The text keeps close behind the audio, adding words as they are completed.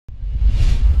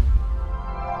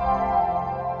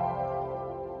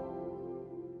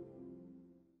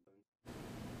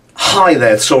Hi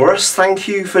there Taurus, thank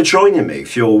you for joining me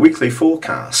for your weekly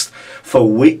forecast for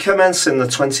week commencing the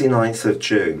 29th of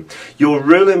June. Your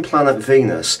ruling planet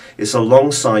Venus is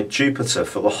alongside Jupiter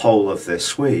for the whole of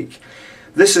this week.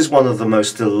 This is one of the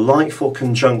most delightful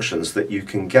conjunctions that you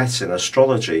can get in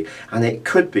astrology, and it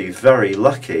could be very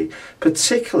lucky,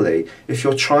 particularly if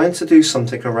you're trying to do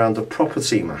something around a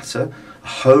property matter, a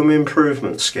home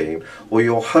improvement scheme, or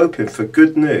you're hoping for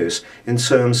good news in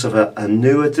terms of a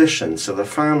new addition to the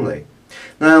family.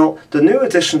 Now, the new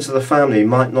addition to the family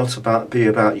might not be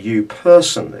about you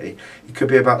personally. It could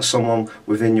be about someone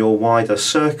within your wider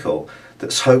circle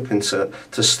that's hoping to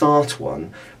start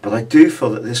one, but I do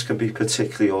feel that this could be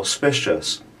particularly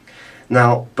auspicious.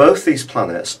 Now, both these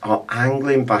planets are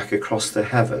angling back across the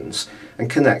heavens and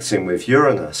connecting with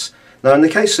Uranus. Now, in the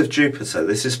case of Jupiter,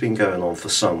 this has been going on for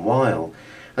some while,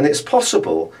 and it's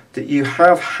possible that you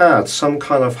have had some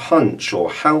kind of hunch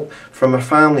or help from a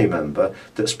family member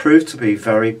that's proved to be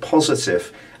very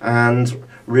positive and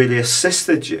really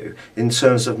assisted you in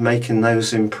terms of making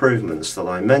those improvements that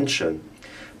I mentioned.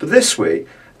 But this week,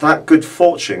 that good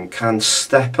fortune can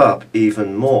step up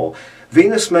even more.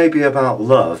 Venus may be about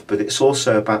love, but it's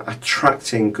also about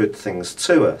attracting good things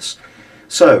to us.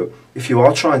 So, if you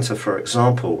are trying to, for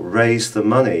example, raise the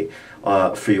money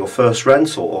for your first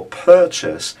rental or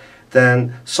purchase,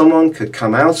 then someone could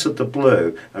come out of the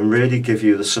blue and really give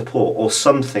you the support, or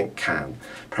something can,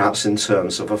 perhaps in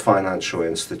terms of a financial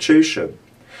institution.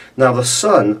 Now, the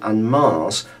Sun and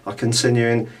Mars are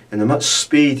continuing in a much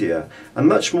speedier and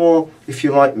much more, if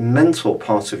you like, mental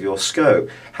part of your scope,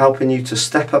 helping you to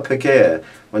step up a gear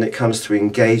when it comes to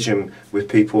engaging with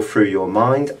people through your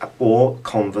mind or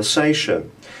conversation.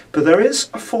 But there is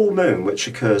a full moon which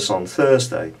occurs on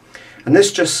Thursday, and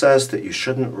this just says that you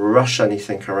shouldn't rush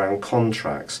anything around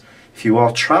contracts. If you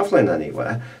are travelling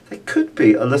anywhere, there could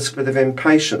be a little bit of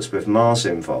impatience with Mars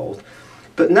involved,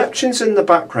 but Neptune's in the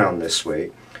background this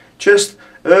week, just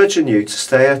urging you to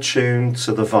stay attuned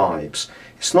to the vibes.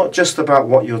 It's not just about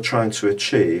what you're trying to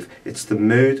achieve, it's the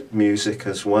mood music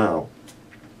as well.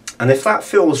 And if that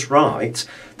feels right,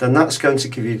 then that's going to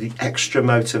give you the extra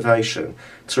motivation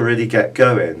to really get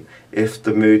going. If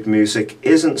the mood music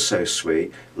isn't so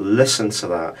sweet, listen to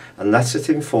that and let it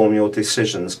inform your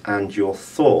decisions and your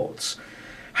thoughts.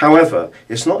 However,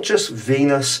 it's not just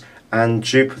Venus and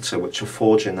Jupiter which are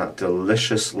forging that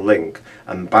delicious link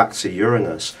and back to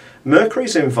Uranus.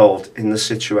 Mercury's involved in the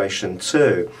situation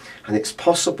too, and it's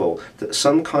possible that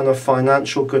some kind of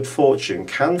financial good fortune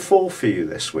can fall for you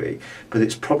this week, but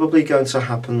it's probably going to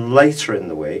happen later in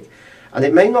the week, and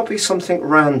it may not be something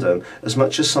random as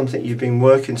much as something you've been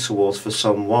working towards for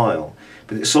some while,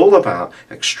 but it's all about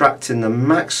extracting the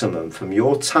maximum from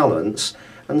your talents.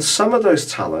 And some of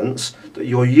those talents that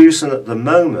you're using at the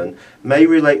moment may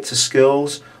relate to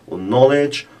skills or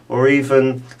knowledge or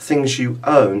even things you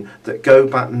own that go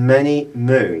back many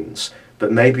moons,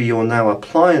 but maybe you're now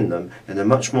applying them in a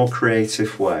much more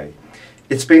creative way.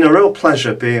 It's been a real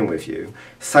pleasure being with you.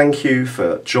 Thank you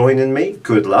for joining me.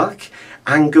 Good luck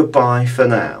and goodbye for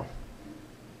now.